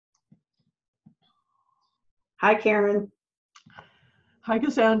Hi, Karen. Hi,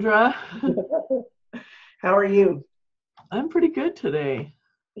 Cassandra. How are you? I'm pretty good today.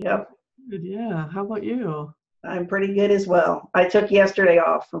 Yep, Good, yeah. How about you? I'm pretty good as well. I took yesterday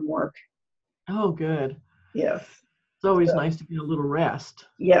off from work. Oh, good. Yes, It's always so, nice to get a little rest.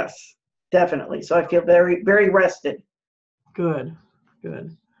 yes, definitely. So I feel very, very rested. Good,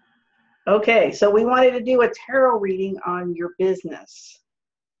 good. Okay, so we wanted to do a tarot reading on your business,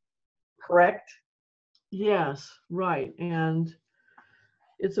 correct? Yes, right. And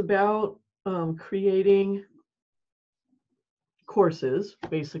it's about creating courses,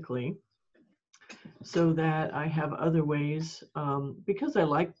 basically, so that I have other ways, because I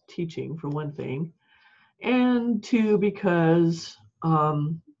like teaching, for one thing, and two, because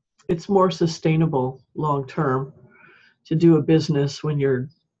it's more sustainable long term to do a business when you're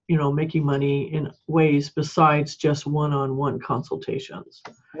making money in ways besides just one-on-one consultations,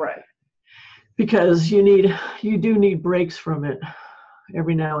 Right. because you do need breaks from it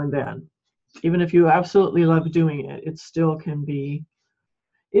every now and then. Even if you absolutely love doing it, it still can be,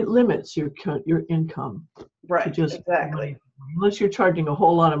 it limits your income to Right, just money, exactly. unless you're charging a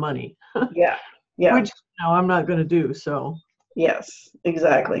whole lot of money, Yeah, yeah, which I'm not going to do. So yes,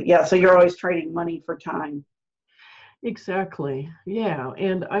 exactly. Yeah, so you're always trading money for time. exactly. Yeah.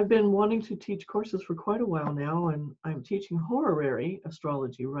 And I've been wanting to teach courses for quite a while now, and I'm teaching horary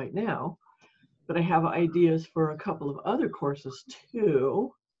astrology right now, but I have ideas for a couple of other courses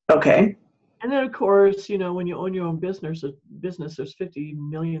too. Okay, And then of course, when you own your own business, there's 50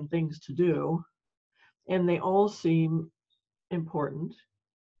 million things to do, and they all seem important.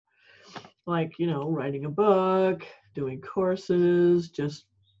 Like, writing a book, doing courses, just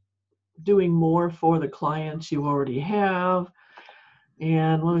doing more for the clients you already have.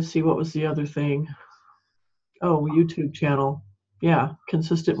 And let me see, what was the other thing? Oh, YouTube channel. Yeah,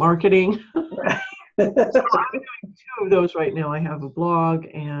 consistent marketing. right. So I'm doing two of those right now. I have a blog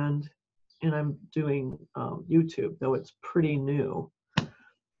and I'm doing YouTube, though it's pretty new. I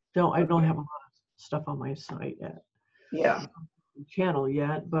don't Okay, have a lot of stuff on my site yet, yeah, channel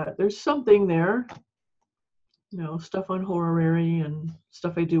yet, but there's something there. Stuff on horary and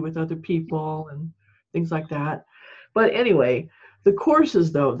stuff I do with other people and things like that. But anyway, the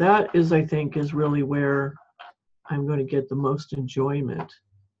courses though, that is, I think, is really where I'm going to get the most enjoyment.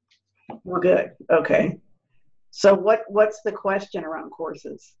 we're good. Okay. So what's the question around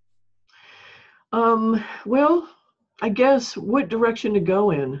courses? Well, I guess what direction to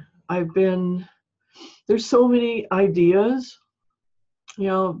go in. There's so many ideas,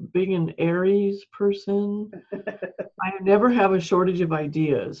 being an Aries person, I never have a shortage of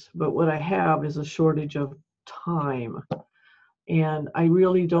ideas, but what I have is a shortage of time. And I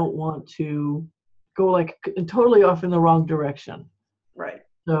really don't want to go like totally off in the wrong direction. Right.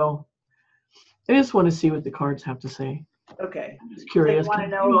 So I just want to see what the cards have to say. Okay. I'm just So you curious. want to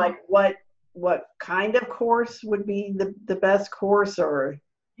know like what kind of course would be the best course or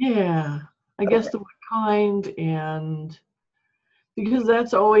Yeah, I guess okay. the what kind, and because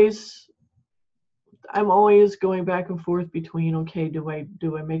I'm always going back and forth between, okay, do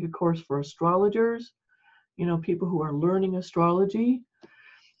I make a course for astrologers, people who are learning astrology,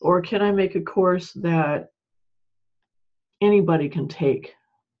 or can I make a course that anybody can take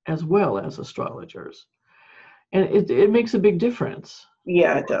as well as astrologers? And it makes a big difference.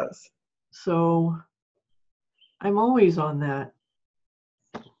 Yeah, it does. So I'm always on that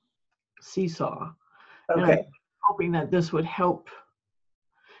seesaw, and I'm Okay. hoping that this would help.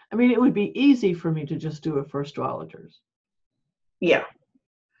 I mean, it would be easy for me to just do it for astrologers, Yeah.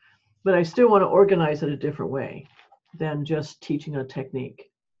 but I still want to organize it a different way than just teaching a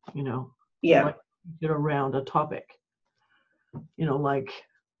technique. You know, I Yeah. like to teach it around a topic, like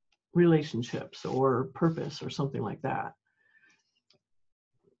relationships or purpose or something like that.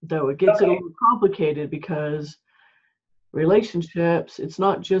 Though it gets it a Okay. little complicated because relationships, it's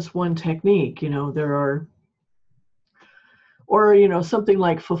not just one technique, there are, or, something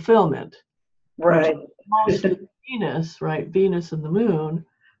like fulfillment, which is Right. mostly Venus, right? Venus and the moon,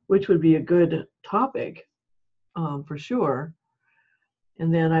 which would be a good topic, for sure.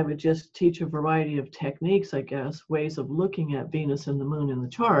 And then I would just teach a variety of techniques, I guess, ways of looking at Venus and the moon in the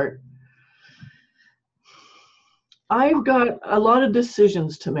chart. I've got a lot of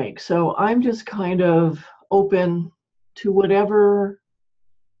decisions to make, so I'm just kind of open to whatever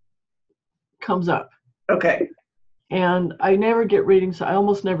comes up. Okay. And I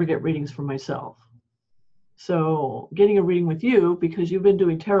almost never get readings for myself. So getting a reading with you, because you've been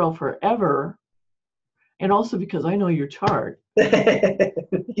doing tarot forever, and also because I know your chart, and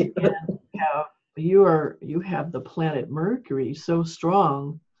you have the planet Mercury so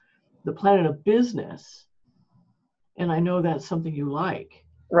strong, the planet of business. and I know that's something you like.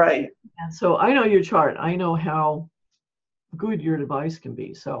 Right. And so I know your chart. I know how good your advice can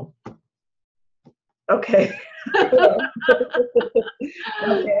be. So Okay.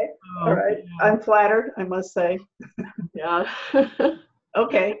 Okay. All right. I'm flattered, I must say. yeah.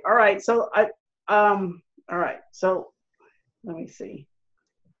 Okay. All right. So all right. So let me see.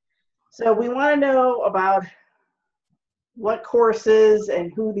 So we want to know about what courses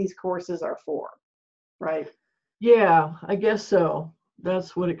and who these courses are for, right? Yeah, I guess so.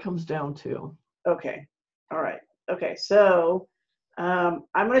 That's what it comes down to. Okay. All right. Okay. So I'm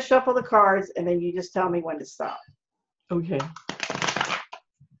going to shuffle the cards and then you just tell me when to stop. Okay.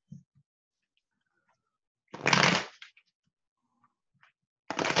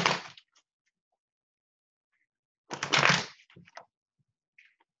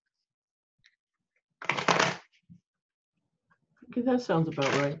 Okay, that sounds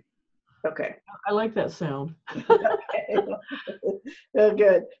about right. Okay. I like that sound. Oh,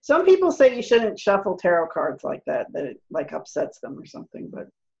 good. Some people say you shouldn't shuffle tarot cards like that it like upsets them or something, but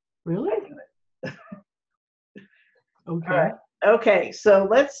Really? all Okay. right. Okay, so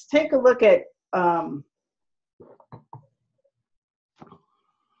let's take a look at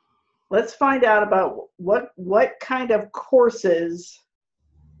let's find out about what kind of courses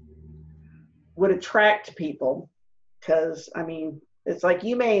would attract people, because I mean it's like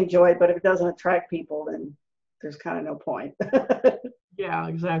you may enjoy it, but if it doesn't attract people, then there's kind of no point. Yeah,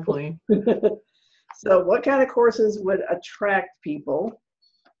 exactly. So what kind of courses would attract people?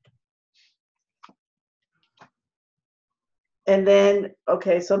 And then,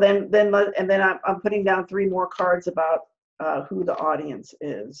 okay, so I'm putting down 3 more cards about who the audience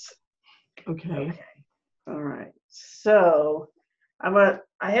is. Okay. All right. So I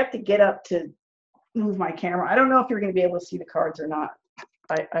have to get up to move my camera. I don't know if you're going to be able to see the cards or not.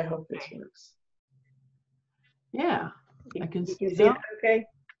 I hope this works. Yeah, I can You see can see them. it okay?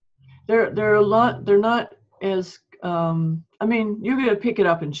 They're a lot. They're not as. I mean, you're gonna pick it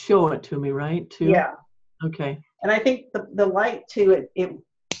up and show it to me, right? Too. Yeah. Okay. And I think the light too, it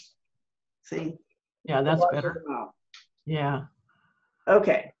see. Yeah, that's better. Them out. Yeah.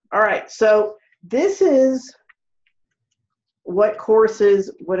 Okay. All right. So this is what courses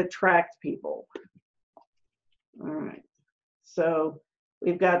would attract people. All right. So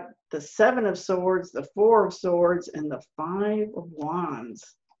we've got the 7 of Swords, the 4 of Swords, and the 5 of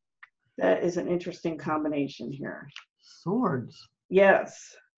Wands. That is an interesting combination here. Swords.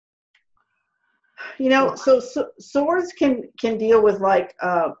 Yes. You know, so swords can deal with like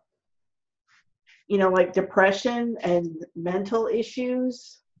you know, like depression and mental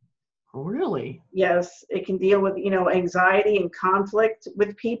issues. Really? Yes, it can deal with, you know, anxiety and conflict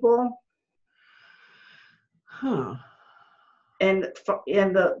with people. Huh. And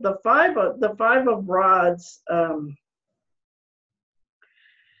the 5 of Rods,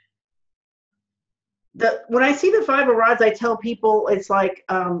 when I see the 5 of Rods, I tell people it's like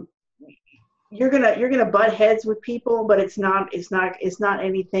you're gonna butt heads with people, but it's not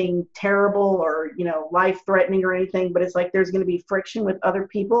anything terrible or, you know, life threatening or anything, but it's like there's going to be friction with other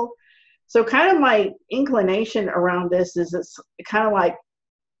people. So kind of my inclination around this is it's kind of like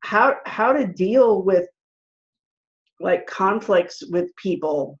how to deal with like conflicts with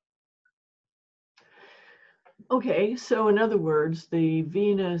people. Okay, so in other words, the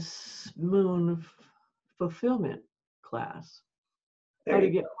Venus Moon fulfillment class. How to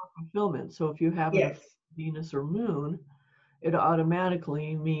get more fulfillment. So if you have a Venus or Moon, it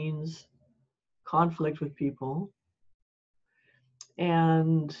automatically means conflict with people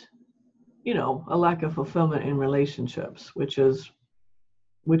and, you know, a lack of fulfillment in relationships, which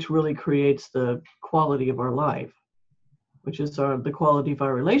really creates the quality of our life, which is the quality of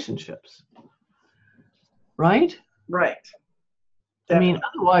our relationships. Right? Right. Definitely. I mean,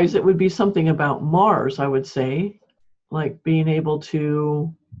 otherwise it would be something about Mars, I would say, like being able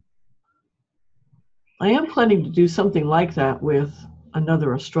to. I am planning to do something like that with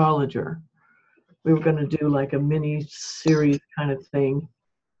another astrologer. We were going to do like a mini series kind of thing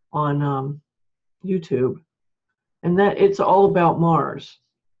on YouTube, and that it's all about Mars.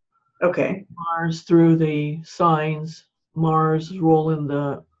 Okay. Mars through the signs, Mars's role in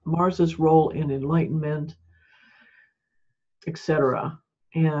enlightenment, etc.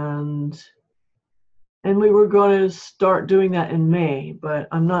 And we were going to start doing that in May, but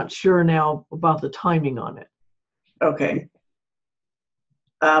I'm not sure now about the timing on it. Okay.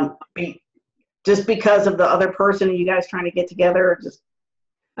 Just because of the other person, are you guys trying to get together, or just?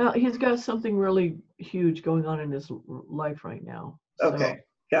 He's got something really huge going on in his life right now. Okay.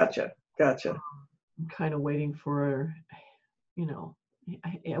 So, gotcha. I'm kind of waiting for, you know,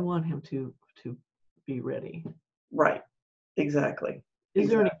 I want him to be ready. Right. Exactly. Is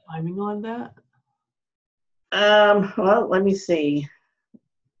there any timing on that? Well, let me see.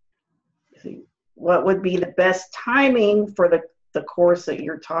 What would be the best timing for the course that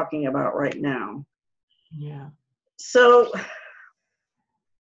you're talking about right now? Yeah. So,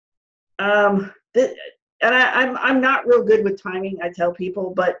 and I'm not real good with timing, I tell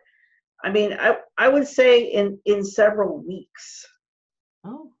people, but I mean, I would say in several weeks.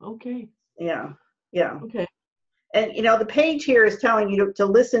 Oh, okay. Yeah. Yeah. Okay. And the page here is telling you to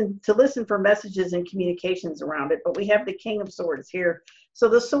listen for messages and communications around it, but we have the King of Swords here. So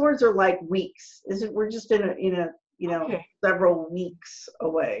the swords are like weeks. We're just in a Okay. several weeks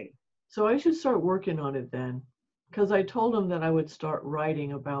away. So I should start working on it then, because I told him that I would start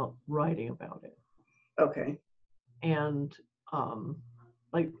writing about it. Okay. And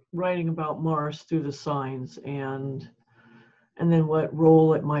like writing about Mars through the signs and then what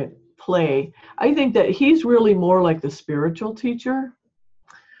role it might play. I think that he's really more like the spiritual teacher,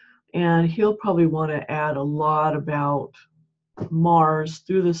 and he'll probably want to add a lot about Mars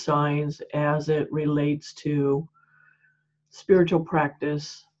through the signs as it relates to spiritual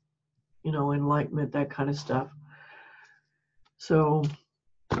practice, enlightenment, that kind of stuff. So,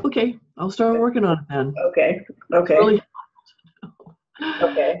 okay, I'll start working on it then. Okay. Okay. Really.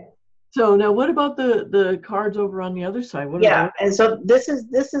 Okay. So now, what about the cards over on the other side? Yeah, and so this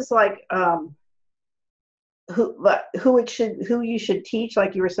is like who you should teach,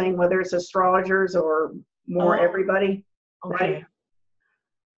 like you were saying, whether it's astrologers or more everybody, okay. right?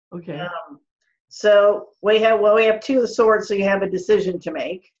 Okay. So we have two of the swords, so you have a decision to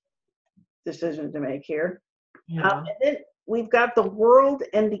make here. Yeah. And then we've got the World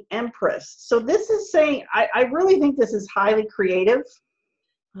and the Empress. So this is saying, I really think this is highly creative.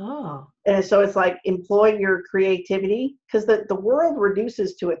 Oh. And so it's like employ your creativity, because the world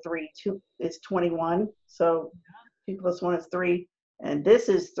reduces to a 3. 2 is 21. So 2 plus 1 is 3. And this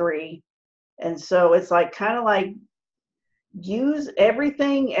is 3. And so it's like kind of like use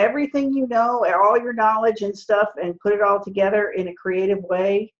everything you know, all your knowledge and stuff, and put it all together in a creative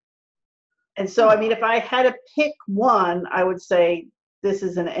way. And so, I mean, if I had to pick one, I would say this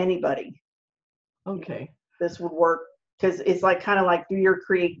isn't anybody. Okay. This would work because it's like kind of like through your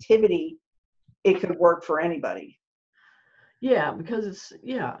creativity, it could work for anybody. Yeah, because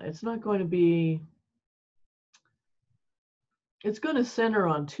it's not going to be. It's going to center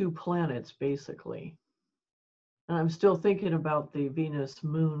on 2 planets, basically. And I'm still thinking about the Venus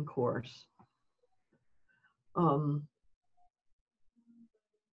Moon course. And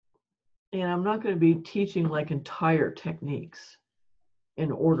I'm not going to be teaching like entire techniques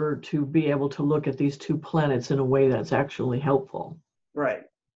in order to be able to look at these 2 planets in a way that's actually helpful. Right.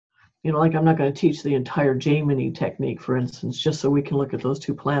 Like I'm not going to teach the entire Gemini technique, for instance, just so we can look at those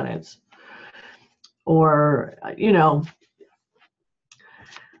 2 planets. Or,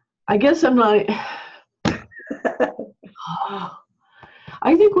 I guess I'm not.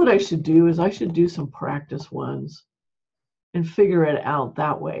 I think what I should do is I should do some practice ones and figure it out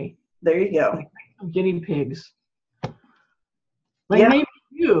that way. There you go. Like guinea pigs. Like maybe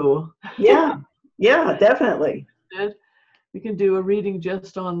you. Yeah. Yeah, definitely. We can do a reading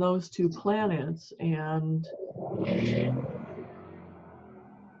just on those 2 planets and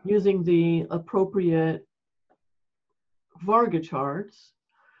using the appropriate Varga charts,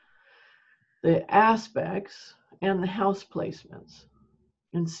 the aspects, and the house placements,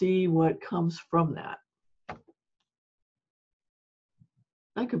 and see what comes from that.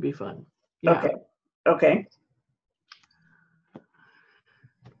 That could be fun. Yeah. Okay.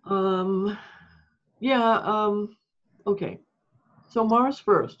 Okay. So Mars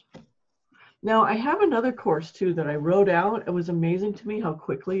first. Now I have another course too that I wrote out. It was amazing to me how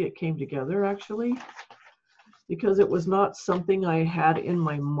quickly it came together, actually, because it was not something I had in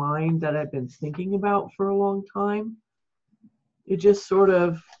my mind that I'd been thinking about for a long time. It just sort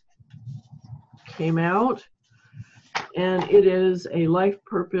of came out, and it is a life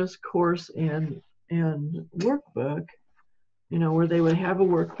purpose course and workbook, where they would have a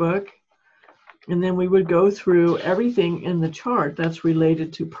workbook, and then we would go through everything in the chart that's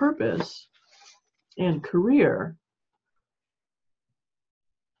related to purpose and career.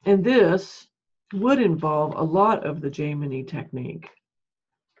 And this would involve a lot of the Gemini technique,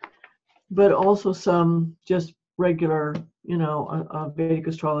 but also some just regular, Vedic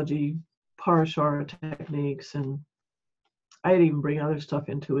astrology, Parashara techniques, and I'd even bring other stuff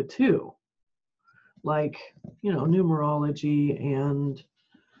into it too, like, numerology and,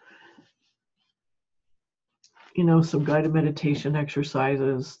 some guided meditation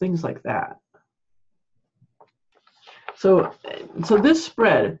exercises, things like that. So, so this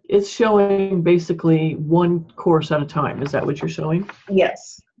spread, it's showing basically one course at a time. Is that what you're showing?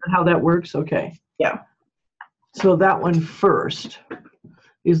 Yes. How that works? Okay. Yeah. So that one first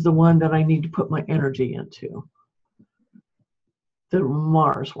is the one that I need to put my energy into. The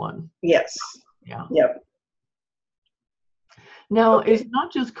Mars one. Yes. Yeah. Yep. Now, Okay. it's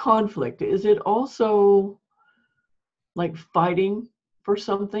not just conflict. Is it also like fighting for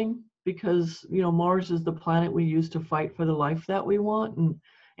something? Because, you know, Mars is the planet we use to fight for the life that we want,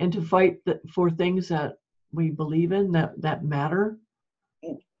 and to fight for things that we believe in that matter.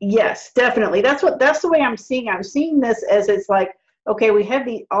 Yes, definitely. That's the way I'm seeing. I'm seeing this as it's like, okay, we have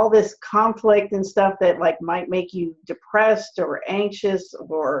all this conflict and stuff that like might make you depressed or anxious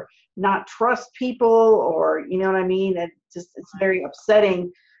or not trust people, or you know what I mean? It's very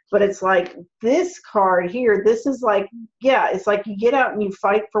upsetting. But it's like this card here, this is like, yeah, it's like you get out and you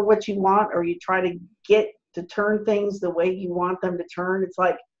fight for what you want, or you try to get to turn things the way you want them to turn. It's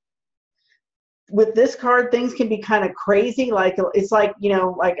like with this card, things can be kind of crazy. Like it's like, you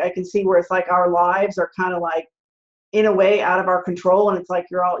know, like I can see where it's like our lives are kind of like in a way out of our control, and it's like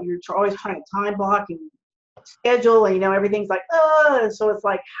you're always trying to time block and schedule, and you know everything's like so it's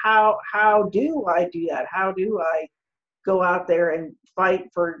like how do I do that? How do I go out there and fight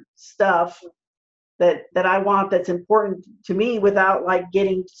for stuff that I want, that's important to me, without like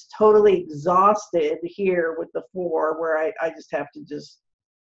getting totally exhausted here with the 4, where I just have to just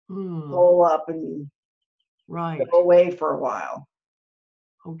pull up and Right. go away for a while.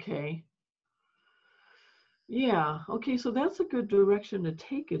 Okay. Yeah. Okay. So that's a good direction to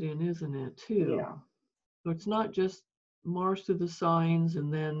take it in, isn't it, too? Yeah. So it's not just Mars through the signs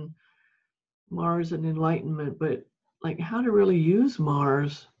and then Mars and enlightenment, but like how to really use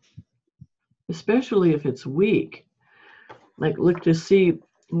Mars, especially if it's weak. Like look to see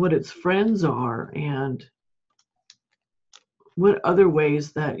what its friends are and what other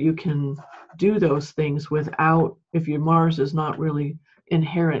ways that you can do those things without, if your Mars is not really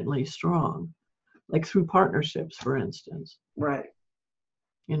inherently strong, like through partnerships, for instance. Right.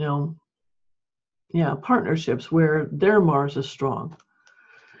 You know, yeah, partnerships where their Mars is strong.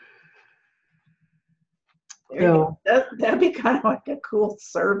 There you go. That'd be kind of like a cool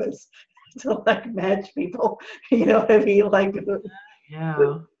service to like match people. You know what I mean? Like,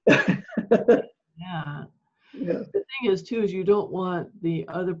 Yeah. Yeah. yeah. The thing is, too, is you don't want the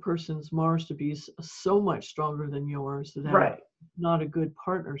other person's Mars to be so much stronger than yours that Right. not a good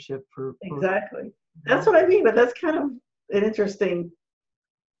partnership for Exactly. know? That's what I mean. But that's kind of an interesting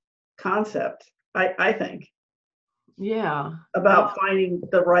concept, I think, Yeah. about finding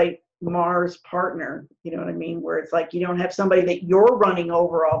the right Mars partner. You know what I mean? Where it's like you don't have somebody that you're running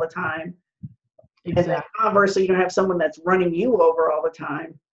over all the time. Exactly. And then conversely, you don't have someone that's running you over all the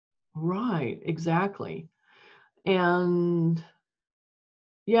time. Right. Exactly. And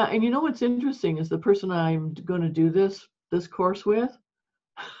yeah, and you know what's interesting is the person I'm going to do this course with,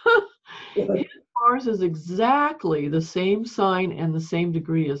 his Mars is exactly the same sign and the same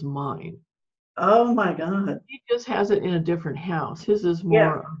degree as mine. Oh my God. He just has it in a different house. His is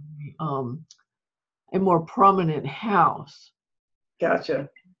more a more prominent house. Gotcha.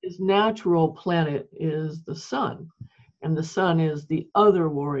 His natural planet is the sun, and the sun is the other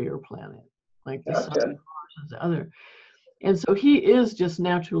warrior planet, like the sun is the other. And so he is just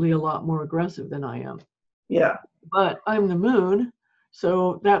naturally a lot more aggressive than I am. Yeah. But I'm the moon,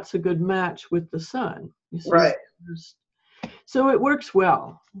 so that's a good match with the sun. You see? Right. So it works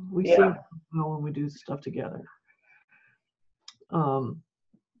well. We Yeah. seem well when we do stuff together.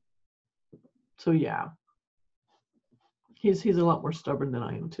 So yeah. He's a lot more stubborn than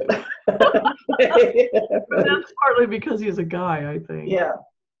I am too. Right. But that's partly because he's a guy, I think. Yeah.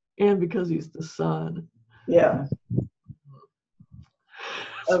 And because he's the sun. Yeah.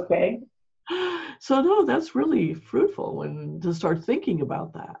 Okay. So no, that's really fruitful when to start thinking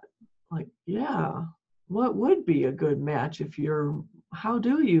about that. Like, yeah, what would be a good match if how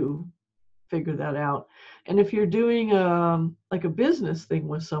do you figure that out? And if you're doing like a business thing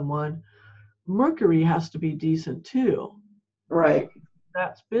with someone, Mercury has to be decent too. Right.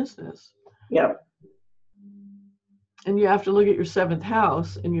 That's business. Yep. And you have to look at your 7th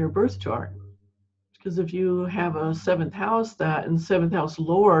house in your birth chart. Because if you have a 7th house and 7th house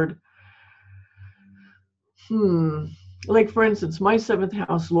Lord, like for instance, my 7th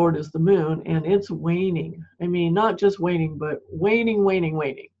house Lord is the moon, and it's waning. I mean, not just waning, but waning.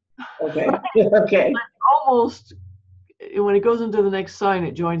 Okay. Okay. Almost, when it goes into the next sign,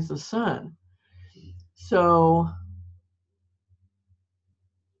 it joins the sun. So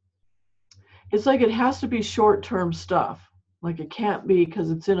it's like it has to be short-term stuff. Like it can't be,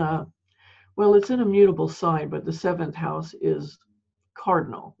 because it's in a Well, it's in a mutable sign, but the seventh house is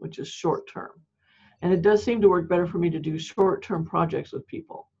cardinal, which is short term. And it does seem to work better for me to do short term projects with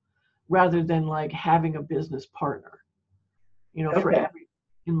people rather than like having a business partner, for Okay. everything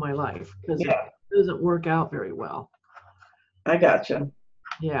in my life, because it Yeah, doesn't work out very well. I gotcha.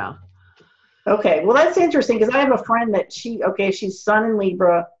 Yeah. Okay. Well, that's interesting because I have a friend that she's Sun in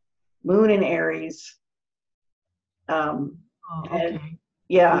Libra, Moon in Aries. Um, Oh, and okay.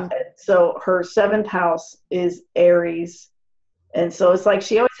 yeah, Yeah. so her seventh house is Aries. And so it's like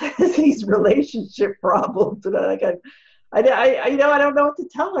she always has these relationship problems. And I don't know what to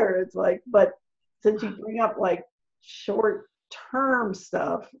tell her. It's like, but since you bring up like short term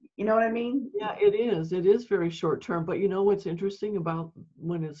stuff, you know what I mean? Yeah, it is. It is very short term. But you know what's interesting about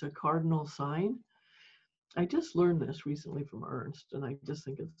when it's a cardinal sign? I just learned this recently from Ernst, and I just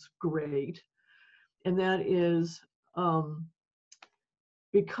think it's great. And that is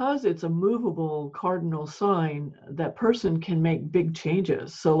because it's a movable cardinal sign, that person can make big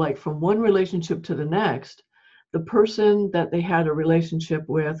changes. So, like from one relationship to the next, the person that they had a relationship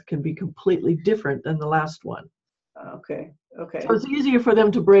with can be completely different than the last one. Okay. Okay. So it's easier for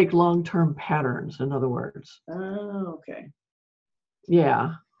them to break long-term patterns, in other words. Oh, okay.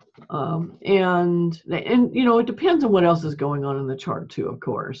 Yeah. And it depends on what else is going on in the chart too, of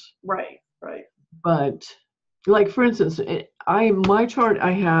course. Right. Right. But like for instance, my chart,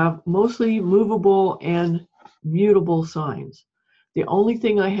 I have mostly movable and mutable signs. The only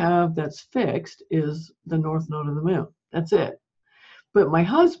thing I have that's fixed is the north node of the moon. That's it. But my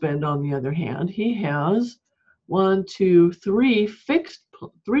husband, on the other hand, he has three fixed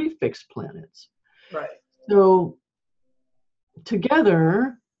planets. Right. So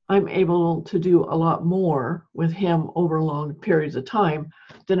together, I'm able to do a lot more with him over long periods of time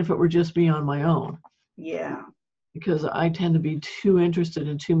than if it were just me on my own. Yeah. Because I tend to be too interested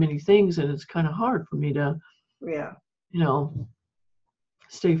in too many things, and it's kind of hard for me to, Yeah.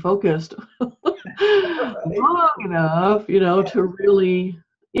 stay focused Right. long enough, to really,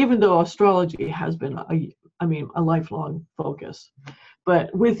 even though astrology has been a lifelong focus,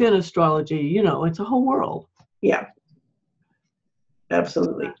 but within astrology, it's a whole world. Yeah.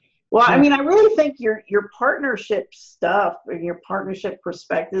 Absolutely. Well, I Yeah. mean, I really think your partnership stuff and your partnership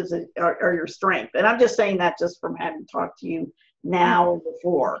perspectives are your strength. And I'm just saying that just from having talked to you now and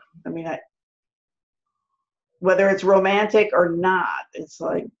before. I mean, whether it's romantic or not, it's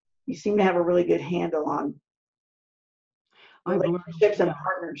like you seem to have a really good handle on I've learned, relationships and yeah,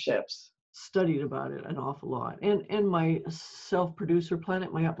 partnerships. studied about it an awful lot. And my self-producer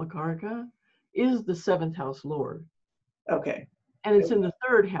planet, my Atmakarika, is the seventh house lord. Okay. And it's in the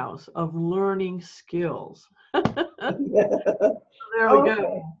third house of learning skills. There we go.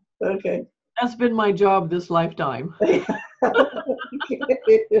 Okay. Okay. That's been my job this lifetime. Okay.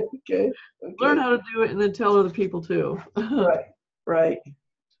 Okay. Learn Okay. how to do it and then tell other people too. Right. Right.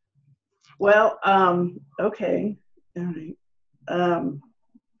 Well, okay. All right. Um,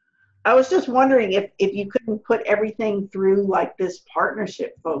 I was just wondering if you couldn't put everything through like this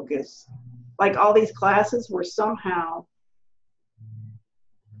partnership focus, like all these classes were somehow,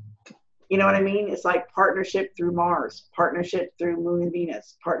 you know what I mean? It's like partnership through Mars, partnership through Moon and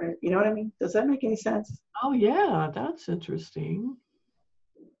Venus, you know what I mean? Does that make any sense? Oh yeah, that's interesting.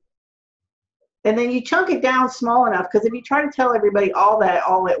 And then you chunk it down small enough, because if you try to tell everybody all that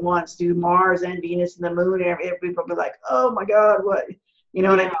all at once, do Mars and Venus and the Moon, and everybody will be like, oh my God, what? You know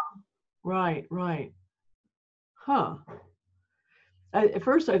what I mean? Right. Huh. At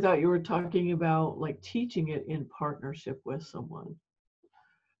first I thought you were talking about like teaching it in partnership with someone.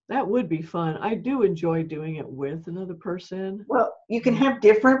 That would be fun. I do enjoy doing it with another person. Well, you can have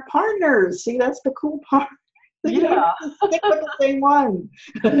different partners. See, that's the cool part. You don't Yeah, have to stick with the same one.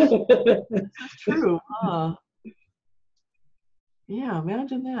 that's true. Huh? Yeah,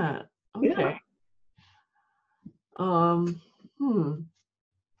 imagine that. Yeah. Okay. Um, hmm.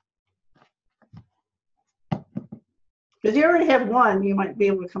 Because you already have one, you might be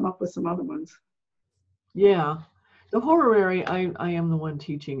able to come up with some other ones. Yeah. The horary, I am the one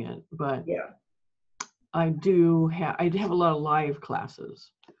teaching it, but Yeah. I have a lot of live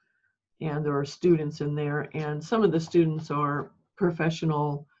classes, and there are students in there, and some of the students are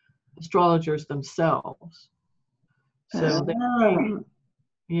professional astrologers themselves. So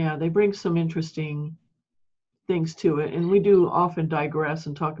they bring some interesting things to it, and we do often digress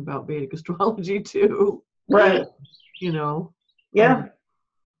and talk about Vedic astrology too. Right. You know. Yeah.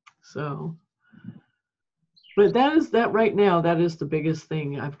 So, but that right now, that is the biggest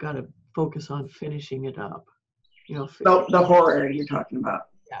thing I've got to focus on, finishing it up. The horror you're talking about.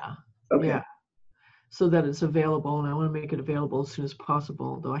 Yeah. Okay. Yeah. so that it's available, and I want to make it available as soon as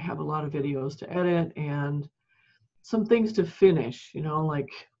possible, though I have a lot of videos to edit and some things to finish, like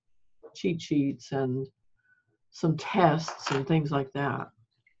cheat sheets and some tests and things like that.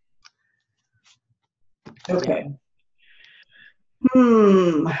 Okay.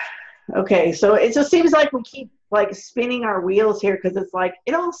 Okay, so it just seems like we keep like spinning our wheels here, because it's like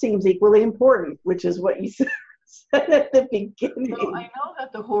it all seems equally important, which is what you said at the beginning. So I know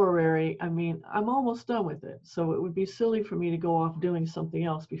that the horary, I'm almost done with it, so it would be silly for me to go off doing something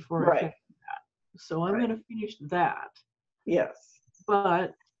else before I finish that. So I'm going to finish that. Yes.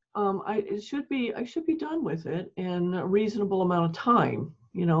 But I should be done with it in a reasonable amount of time.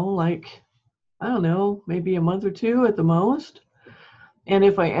 Like, I don't know, maybe a month or two at the most. And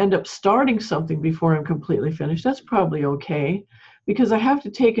if I end up starting something before I'm completely finished, that's probably okay, because I have to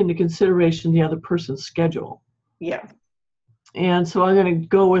take into consideration the other person's schedule. Yeah. And so I'm going to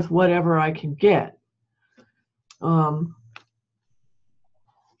go with whatever I can get.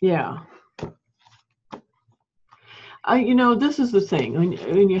 Yeah. This is the thing.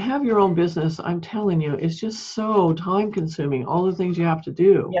 When you have your own business, I'm telling you, it's just so time consuming, all the things you have to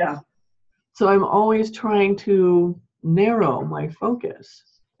do. Yeah. So I'm always trying to narrow my focus.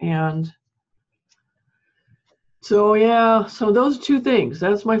 And so, yeah, so those two things,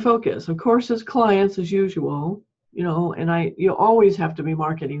 that's my focus. Of course, as clients, as usual, and you always have to be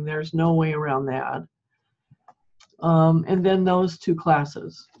marketing. There's no way around that. And then those two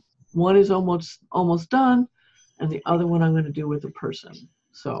classes. One is almost done, and the other one I'm going to do with a person.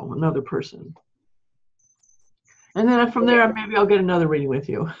 So another person. And then from there, maybe I'll get another reading with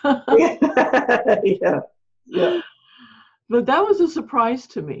you. Yeah. Yeah. But that was a surprise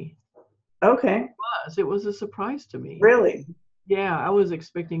to me. Okay. It was a surprise to me. Really? Yeah, I was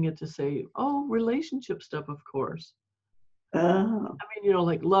expecting it to say, oh, relationship stuff, of course.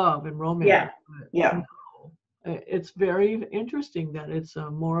 Like love and romance. Yeah. Yeah. No, it's very interesting that it's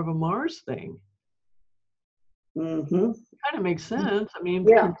more of a Mars thing. Mm-hmm. Kind of makes sense.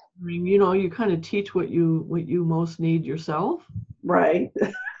 Yeah. Considering, you kind of teach what you most need yourself. Right.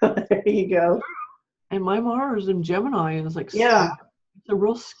 There you go. And my Mars in Gemini is like, yeah, it's a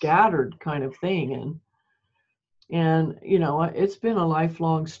real scattered kind of thing. And it's been a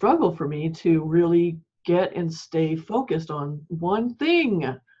lifelong struggle for me to really get and stay focused on one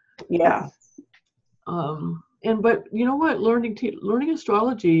thing. Yeah. But you know what? Learning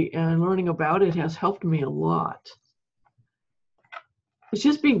astrology and learning about it has helped me a lot. It's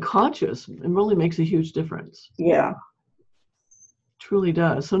just being conscious and really makes a huge difference. Yeah. Truly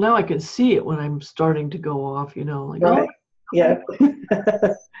does. So now I can see it when I'm starting to go off, like, right. Yeah.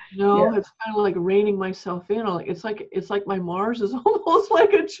 Yeah. It's kind of like reining myself in. It's like my Mars is almost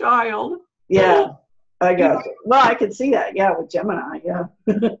like a child. Yeah, I got you. Well, I can see that. Yeah, with Gemini. Yeah.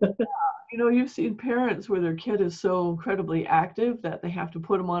 You've seen parents where their kid is so incredibly active that they have to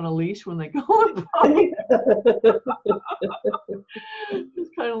put them on a leash when they go on. It's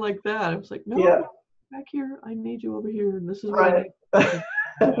kind of like that. It's like, no, back here. I need you over here. And this is right.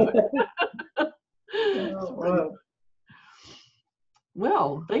 Wow.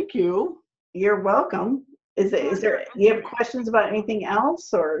 Well, thank you. You're welcome. Is there? Do you have questions about anything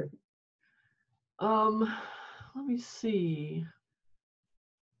else, or? Let me see.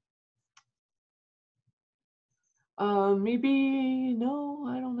 Maybe no.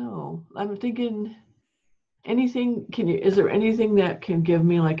 I don't know. I'm thinking. Anything? Is there anything that can give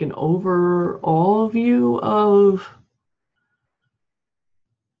me like an overall view of?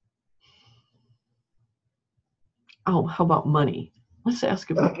 Oh, how about money? Let's ask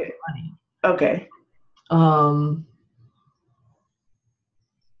about money. Okay.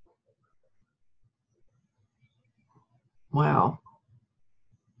 Wow.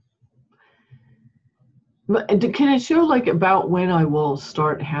 But can it show like about when I will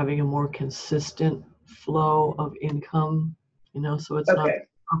start having a more consistent flow of income? So it's not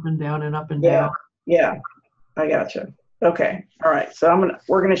up and down and up and down. Yeah. I gotcha. Okay. All right. So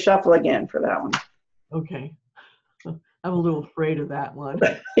we're gonna shuffle again for that one. Okay. I'm a little afraid of that one.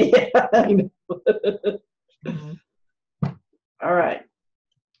 Yeah. I know. All right.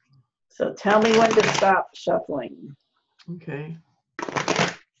 So tell me when to stop shuffling. Okay.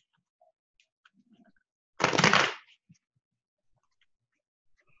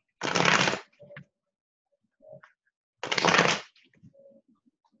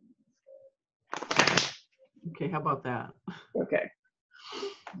 Okay, how about that? Okay.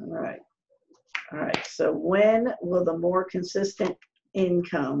 All right. All right. So when will the more consistent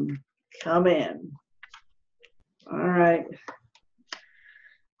income come in? All right.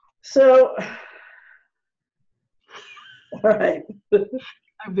 So, all right.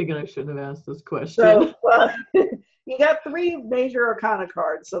 I'm thinking I shouldn't have asked this So question. you got 3 major arcana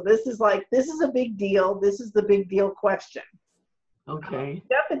cards. So this is a big deal. This is the big deal question. Okay. You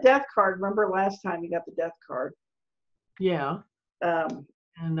got the death card. Remember last time you got the death card. Yeah. Um,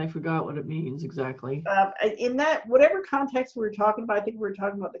 And I forgot what it means exactly. in that, whatever context we were talking about, I think we were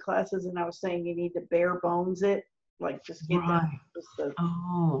talking about the classes, and I was saying you need to bare bones it, like just get down Right. just the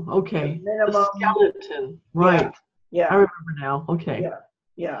Okay. The minimum. skeleton. Yeah, Right. I yeah, remember now. Okay. yeah,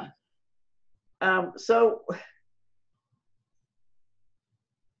 yeah. So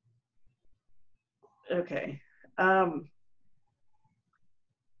okay.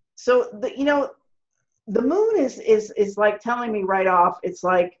 So the moon is like telling me right off. It's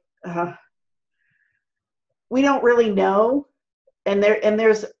like we don't really know, and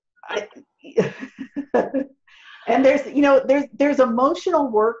there's I, and there's emotional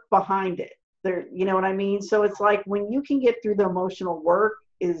work behind it. There, you know what I mean? So it's like when you can get through the emotional work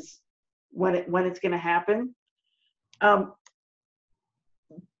is when it's going to happen. Um,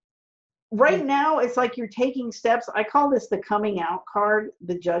 right now it's like you're taking steps. I call this the coming out card,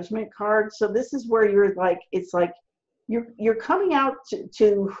 the judgment card. So this is where you're like, it's like you're coming out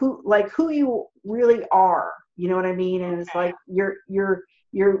to who you really are, you know what I mean? And it's like you're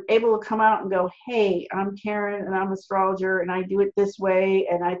able to come out and go, hey, I'm Karen and I'm an astrologer and I do it this way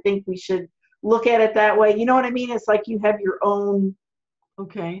and I think we should look at it that way, you know what I mean? It's like you have your own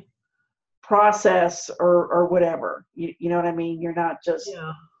process or whatever, you know what I mean? You're not just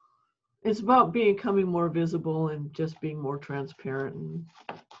It's about becoming more visible and just being more transparent. And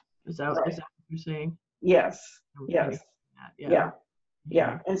is that what you're saying? Yes. Okay. Yes.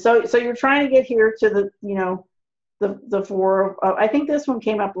 Yeah. And so you're trying to get here to the 4 of, I think this one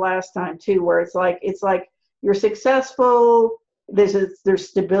came up last time too, where it's like you're successful. There's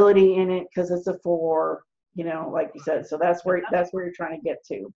stability in it because it's a 4, like you said. So that's where you're trying to get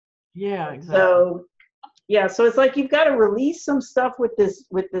to. Yeah, exactly. So yeah, so it's like you've got to release some stuff with this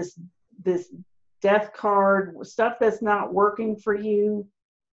death card, stuff that's not working for you.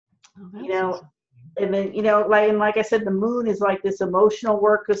 And then like I said, the moon is like this emotional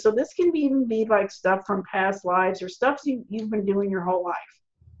work. So this can even be like stuff from past lives or stuff you've been doing your whole life,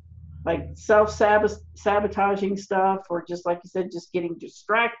 like self-sabotaging stuff, or just like you said, just getting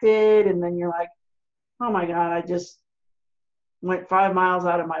distracted, and then you're like, oh my God, I just went 5 miles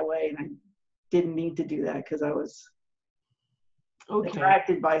out of my way and I didn't need to do that because I was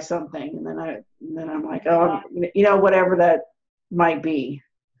attracted by something, and then I'm like, oh, whatever that might be.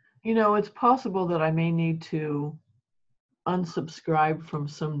 It's possible that I may need to unsubscribe from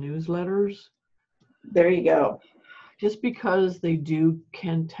some newsletters. There you go. Just because they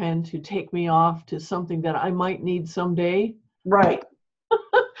can tend to take me off to something that I might need someday. Right.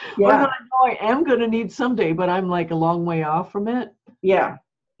 Yeah. Or that I know I am going to need someday, but I'm like a long way off from it. Yeah.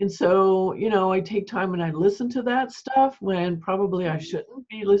 And so, I take time and I listen to that stuff when probably I shouldn't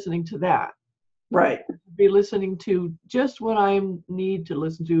be listening to that. Right. Be listening to just what I need to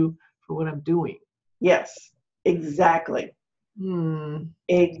listen to for what I'm doing. Yes, exactly.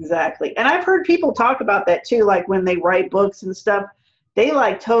 Exactly. And I've heard people talk about that too, like when they write books and stuff, they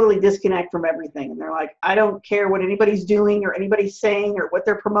like totally disconnect from everything. And they're like, I don't care what anybody's doing or anybody's saying or what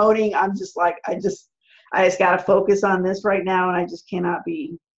they're promoting. I'm just like, I just got to focus on this right now. And I just cannot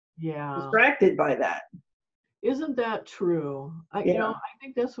be distracted by that. Isn't that true? I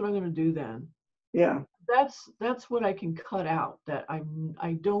think that's what I'm going to do then. Yeah. That's what I can cut out that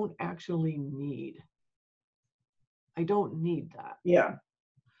I don't actually need. I don't need that. Yeah.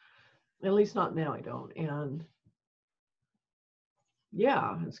 At least not now, I don't. And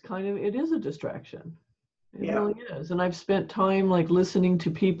yeah, it is a distraction. It really is. And I've spent time like listening to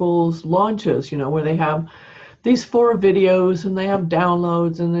people's launches, where they have these 4 videos and they have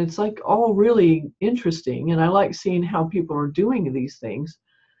downloads, and it's like all really interesting. And I like seeing how people are doing these things.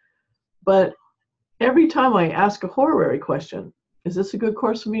 But every time I ask a horary question, is this a good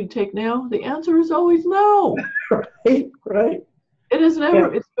course for me to take now? The answer is always no. Right. It is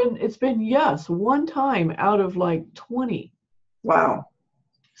never. Yeah. It's been yes, one time out of like 20. Wow.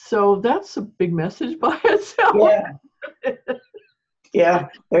 So that's a big message by itself. Yeah. Yeah.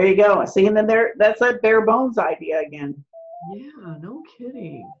 There you go. See, and then that's that bare bones idea again. Yeah. No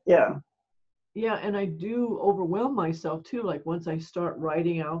kidding. Yeah. Yeah, and I do overwhelm myself too. Like once I start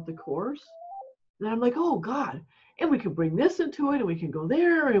writing out the course, and I'm like, oh God, and we can bring this into it, and we can go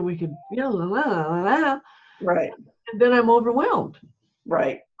there, and we can, Right. And then I'm overwhelmed.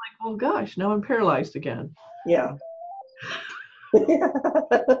 Right. Like, oh gosh, now I'm paralyzed again. Yeah.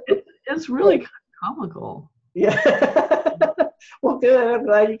 It's really kind of comical. Yeah. Well, good. I'm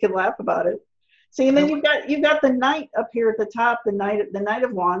glad you can laugh about it. See, and then you've got the knight up here at the top, the knight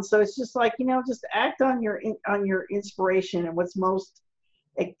of wands. So it's just like, just act on your inspiration and what's most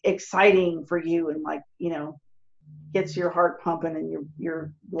exciting for you, and like, gets your heart pumping and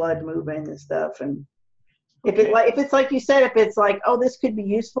your blood moving and stuff. And if it's like you said, if it's like, oh, this could be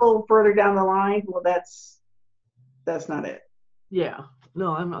useful further down the line, well, that's not it. Yeah.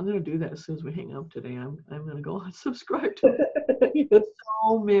 No, I'm going to do that as soon as we hang up today. I'm going to go and subscribe to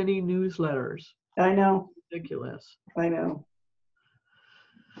so many newsletters. I know. Ridiculous. I know.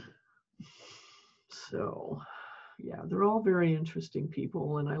 So, yeah, they're all very interesting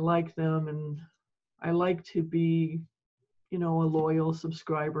people, and I like them, and I like to be, a loyal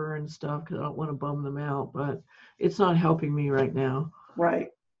subscriber and stuff, because I don't want to bum them out, but it's not helping me right now. Right.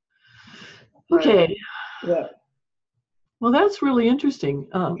 Okay. Yeah. Well, that's really interesting.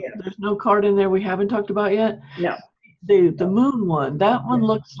 There's no card in there we haven't talked about yet. No. The moon one, that one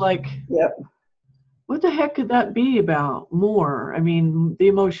looks like. Yep. What the heck could that be about more? I mean, the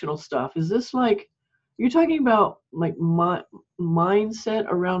emotional stuff. Is this like, you're talking about like mindset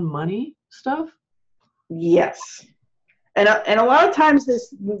around money stuff? Yes. And a lot of times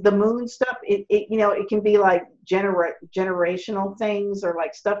the moon stuff, it can be like generational things, or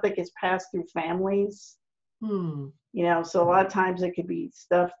like stuff that gets passed through families. So a lot of times it could be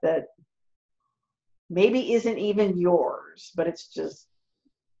stuff that maybe isn't even yours, but it's just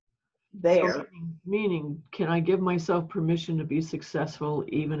there. So meaning, can I give myself permission to be successful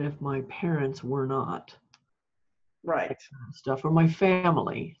even if my parents were not? Right. That kind of stuff, or my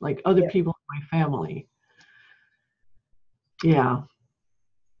family, like other people in my family. Yeah.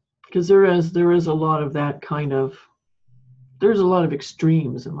 Because there is a lot of that kind of, there's a lot of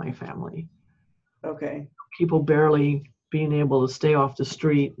extremes in my family. Okay. People barely being able to stay off the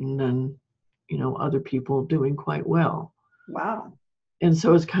street, and then, other people doing quite well. Wow. And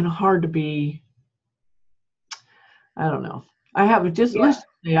so it's kind of hard to be, I don't know. I have let's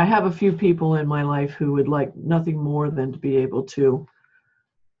say I have a few people in my life who would like nothing more than to be able to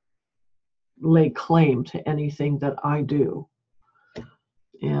lay claim to anything that I do.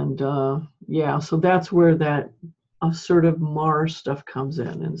 And so that's where that assertive Mars stuff comes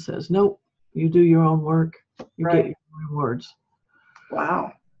in and says, nope, you do your own work, you get your rewards.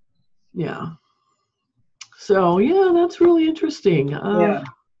 Wow. Yeah. So that's really interesting.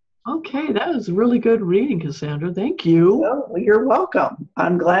 Okay, that was really good reading, Cassandra. Thank you. Well, you're welcome.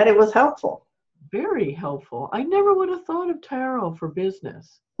 I'm glad it was helpful. Very helpful. I never would have thought of tarot for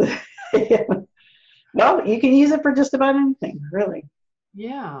business. Well, you can use it for just about anything, really.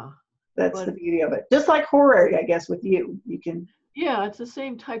 Yeah. That's the beauty of it. Just like horror, I guess, with you can. Yeah, it's the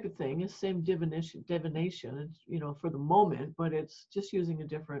same type of thing. It's the same divination. It's, for the moment, but it's just using a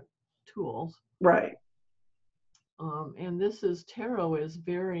different tools. Right. And tarot is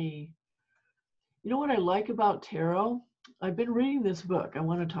very, what I like about tarot? I've been reading this book. I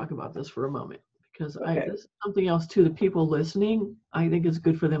want to talk about this for a moment, because this is something else too. The people listening, I think it's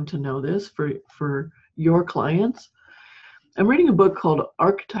good for them to know this for your clients. I'm reading a book called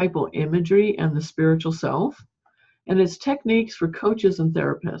Archetypal Imagery and the Spiritual Self, and it's techniques for coaches and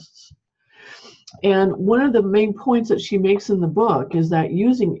therapists. And one of the main points that she makes in the book is that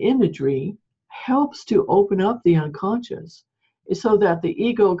using imagery helps to open up the unconscious, so that the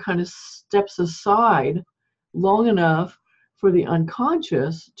ego kind of steps aside long enough for the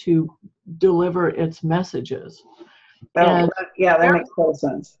unconscious to deliver its messages. That makes total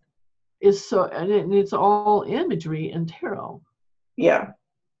sense. And it's all imagery in tarot. Yeah.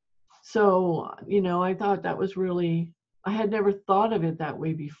 So, I thought that was really, I had never thought of it that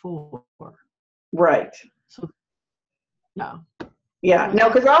way before. Right. So, yeah. Yeah, no,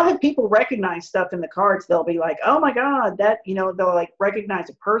 because I'll have people recognize stuff in the cards. They'll be like, oh my God, that, they'll like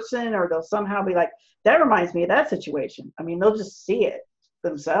recognize a person, or they'll somehow be like, that reminds me of that situation. I mean, they'll just see it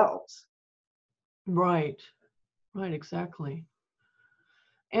themselves. Right, exactly.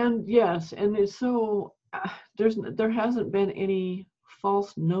 And yes, and it's so, there hasn't been any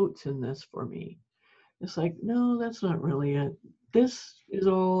false notes in this for me. It's like, no, that's not really it. This is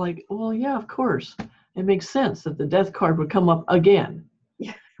all like, well, yeah, of course. It makes sense that the death card would come up again.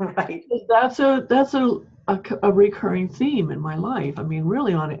 Yeah, right. That's a recurring theme in my life. I mean,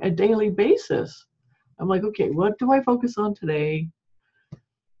 really on a daily basis. I'm like, okay, what do I focus on today?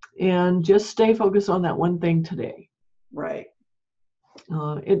 And just stay focused on that one thing today. Right.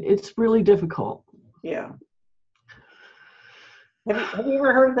 It's really difficult. Yeah. Have you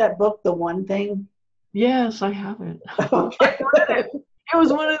ever heard of that book, The One Thing? Yes, I have it. Okay. It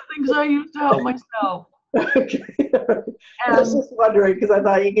was one of the things I used to help myself. Okay. I was just wondering, because I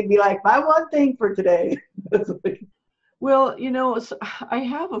thought you could be like, my one thing for today. Well, I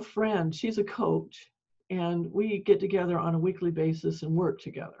have a friend, she's a coach, and we get together on a weekly basis and work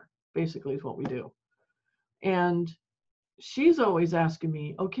together, basically is what we do. And she's always asking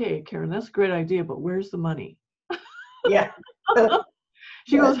me, okay, Karen, that's a great idea, but where's the money? Yeah.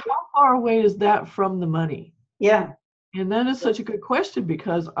 She Yeah. goes, how far away is that from the money? Yeah. And that is such a good question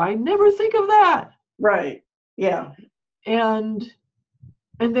because I never think of that. Right. Yeah. And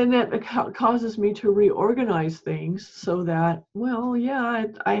then that causes me to reorganize things so that, well, yeah,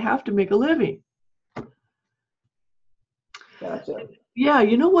 I have to make a living. Gotcha. Yeah,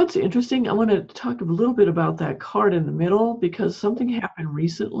 you know what's interesting? I want to talk a little bit about that card in the middle because something happened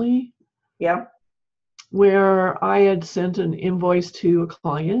recently Yeah. where I had sent an invoice to a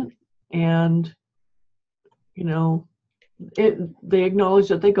client and, they acknowledged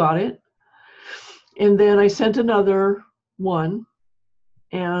that they got it. And then I sent another one.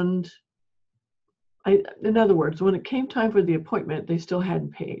 And in other words, when it came time for the appointment, they still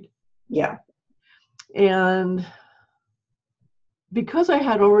hadn't paid. Yeah. And because I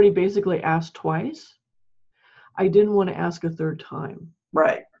had already basically asked twice, I didn't want to ask a third time.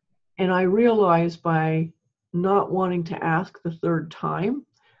 Right. And I realized by not wanting to ask the third time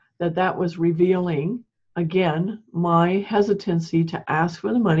that was revealing, again, my hesitancy to ask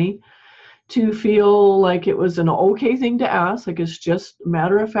for the money, to feel like it was an okay thing to ask, like it's just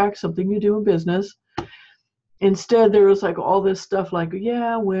matter of fact, something you do in business. Instead, there was like all this stuff like,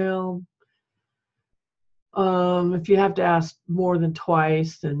 yeah, well, if you have to ask more than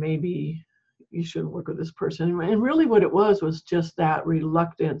twice, then maybe you shouldn't work with this person. And really what it was just that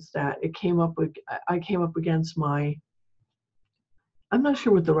reluctance that I came up against my, I'm not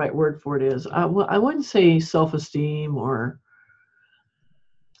sure what the right word for it is. I wouldn't say self-esteem or,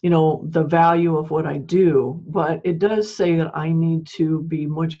 the value of what I do, but it does say that I need to be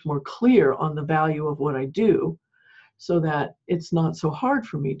much more clear on the value of what I do so that it's not so hard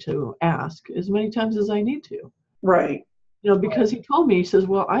for me to ask as many times as I need to. Right. Because he told me, he says,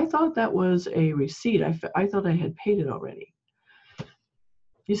 well, I thought that was a receipt. I thought I had paid it already.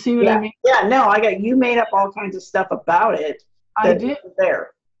 You see what I mean? Yeah, no, you made up all kinds of stuff about it. I did.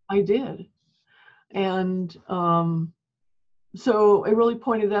 There. I did. And so it really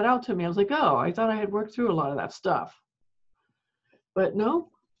pointed that out to me. I was like, oh, I thought I had worked through a lot of that stuff. But no.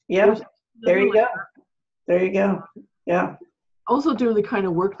 Yeah. There you go. There you go. Yeah. Also doing the kind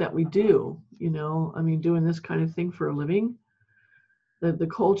of work that we do, doing this kind of thing for a living, the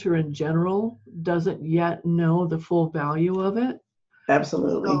culture in general doesn't yet know the full value of it.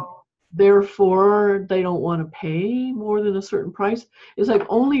 Absolutely. So, therefore, they don't want to pay more than a certain price. It's like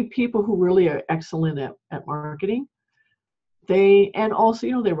only people who really are excellent at marketing, and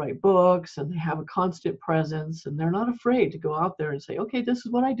also, they write books and they have a constant presence and they're not afraid to go out there and say, okay, this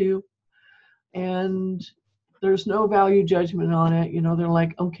is what I do. And there's no value judgment on it. They're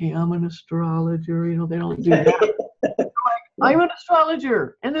like, okay, I'm an astrologer. They don't do that. Like, I'm an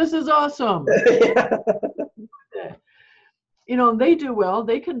astrologer and this is awesome. They do well.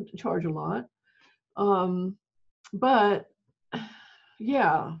 They can charge a lot. But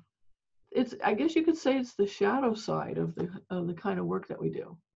yeah, I guess you could say it's the shadow side of the kind of work that we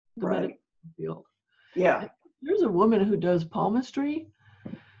do. The medical field. Yeah. There's a woman who does palmistry.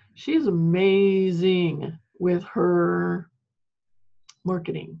 She's amazing with her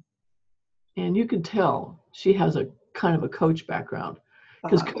marketing. And you can tell she has a kind of a coach background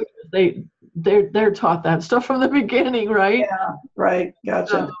because coaches, they're taught that stuff from the beginning, right? Yeah, right. Gotcha.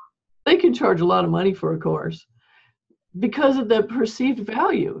 So they can charge a lot of money for a course because of the perceived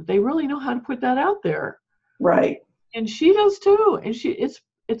value. They really know how to put that out there. Right. And she does too. And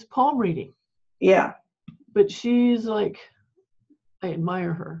it's palm reading. Yeah. But she's like, I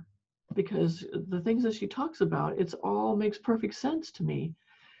admire her because the things that she talks about, it's all makes perfect sense to me.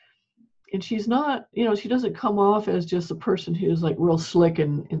 And she's not, she doesn't come off as just a person who's like real slick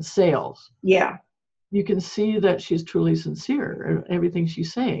in sales. Yeah. You can see that she's truly sincere in everything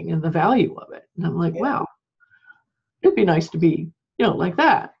she's saying and the value of it. And I'm like, wow, it'd be nice to be, like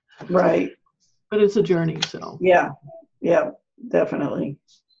that. Right. But it's a journey, so. Yeah. Yeah, definitely.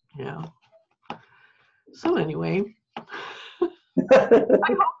 Yeah. So anyway,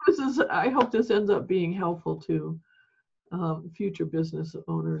 I hope this ends up being helpful to future business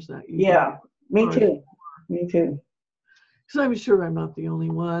owners that you. Yeah, me too. Me too. Because I'm sure I'm not the only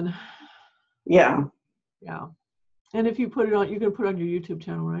one. Yeah. Yeah. And if you put it on, you can put it on your YouTube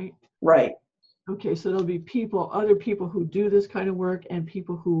channel, right? Right. Okay, so there'll be other people who do this kind of work and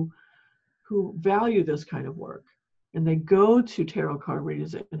people who value this kind of work. And they go to tarot card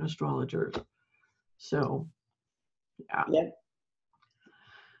readers and astrologers. So, yeah. Yeah.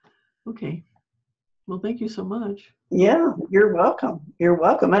 Okay. Well, thank you so much. Yeah, you're welcome. You're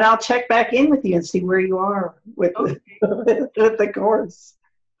welcome. And I'll check back in with you and see where you are with Okay, with the course.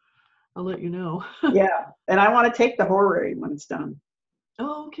 I'll let you know. Yeah. And I want to take the horary when it's done.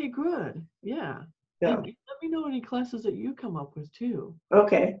 Oh, okay, good. Yeah. Yeah. And let me know any classes that you come up with too.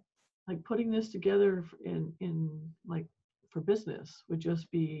 Okay. Like putting this together in like for business would just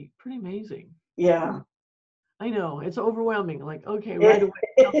be pretty amazing. Yeah. I know it's overwhelming. Like, okay, right It,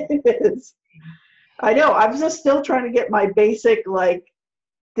 away. it is. I know. I'm just still trying to get my basic, like,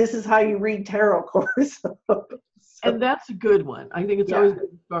 this is how you read tarot course. And that's a good one. I think it's Yeah. always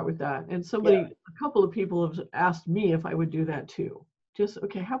good to start with that. And Yeah. a couple of people have asked me if I would do that too. Just,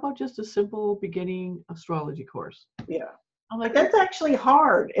 okay, how about just a simple beginning astrology course? Yeah. I'm But like, that's okay, actually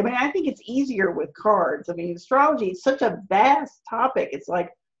hard. I mean, I think it's easier with cards. I mean, astrology is such a vast topic. It's like,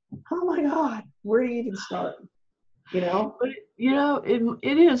 oh my God, where do you even start? You know? but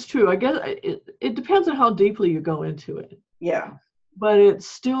it is true. I guess it depends on how deeply you go into it. Yeah. But it's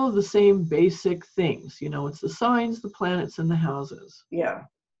still the same basic things. It's the signs, the planets, and the houses. Yeah.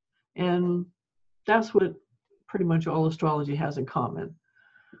 And that's what pretty much all astrology has in common.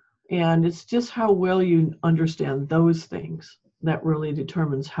 And it's just how well you understand those things that really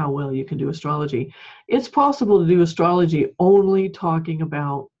determines how well you can do astrology. It's possible to do astrology only talking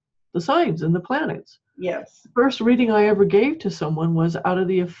about the signs and the planets. Yes. First reading I ever gave to someone was out of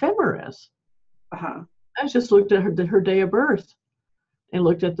the ephemeris. Uh-huh. I just looked at her day of birth and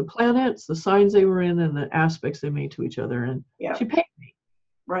looked at the planets, the signs they were in, and the aspects they made to each other. And Yeah. she paid me.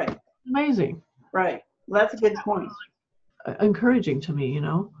 Right. Amazing. Right. Well, that's a good point. Encouraging to me.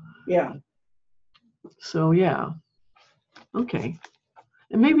 Yeah. So, yeah. Okay.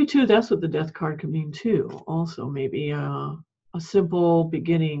 And maybe, too, that's what the death card could mean, too. Also, maybe a simple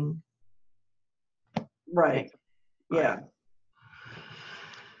beginning Right. thing. Right. Yeah.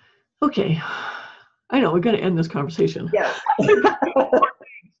 Okay. I know, we're going to end this conversation. Yes.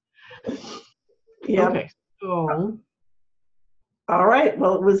 Yeah. Okay. So, All right.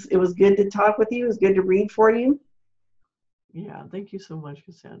 Well, it was good to talk with you. It was good to read for you. yeah, thank you so much,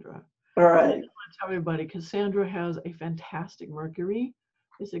 Cassandra. All I right. want to tell everybody, Cassandra has a fantastic Mercury.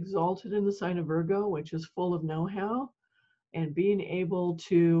 It's exalted in the sign of Virgo, which is full of know-how and being able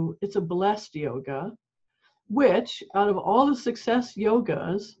to, it's a blessed yoga, which out of all the success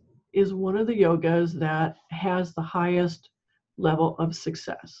yogas is one of the yogas that has the highest level of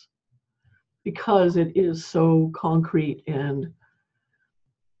success because it is so concrete and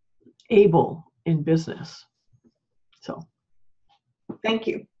able in business. So, Thank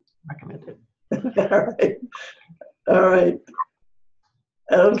you. recommend it. All right. All right.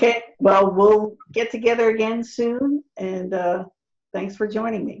 Okay. Well, we'll get together again soon. And thanks for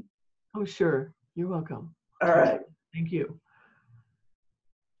joining me. Oh, sure. You're welcome. All right. Thank you.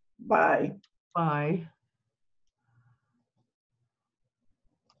 Bye. Bye.